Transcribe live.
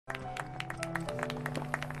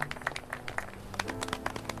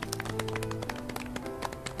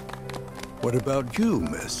What about you,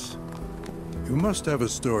 miss? You must have a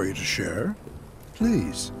story to share.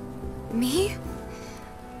 Please. Me?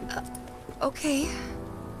 Okay.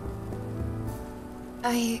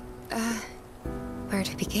 Where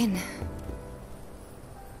to begin?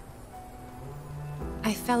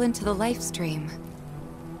 I fell into the life stream.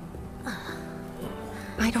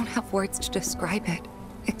 I don't have words to describe it,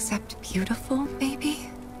 except beautiful, maybe?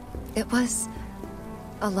 It was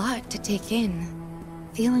a lot to take in.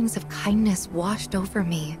 Feelings of kindness washed over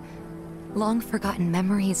me. Long-forgotten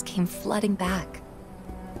memories came flooding back.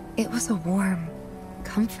 It was a warm,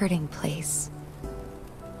 comforting place.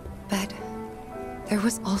 But there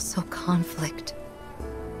was also conflict.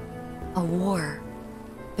 A war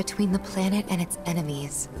between the planet and its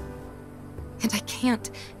enemies. And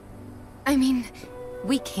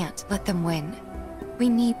we can't let them win. We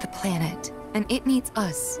need the planet, and it needs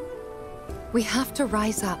us. We have to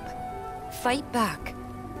rise up, fight back,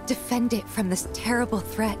 defend it from this terrible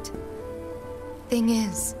threat. Thing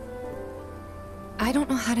is, I don't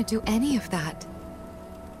know how to do any of that.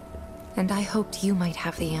 And I hoped you might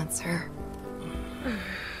have the answer.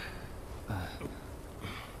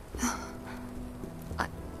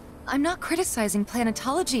 I'm not criticizing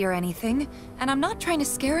planetology or anything, and I'm not trying to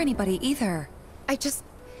scare anybody either. I just...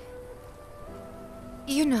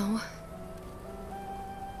 You know...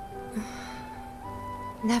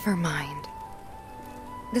 Never mind.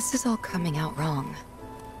 This is all coming out wrong.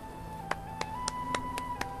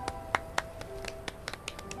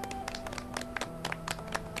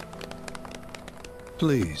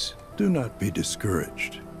 Please, do not be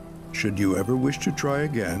discouraged. Should you ever wish to try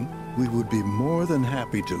again, we would be more than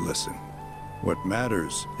happy to listen. What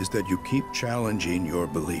matters is that you keep challenging your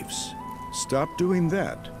beliefs. Stop doing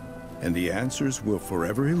that, and the answers will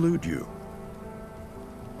forever elude you.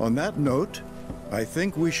 On that note, I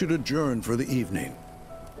think we should adjourn for the evening.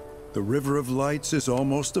 The River of Lights is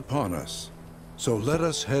almost upon us, so let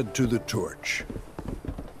us head to the torch.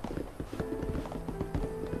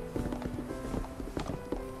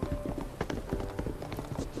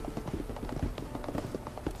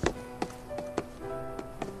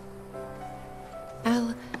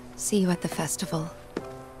 I'll see you at the festival.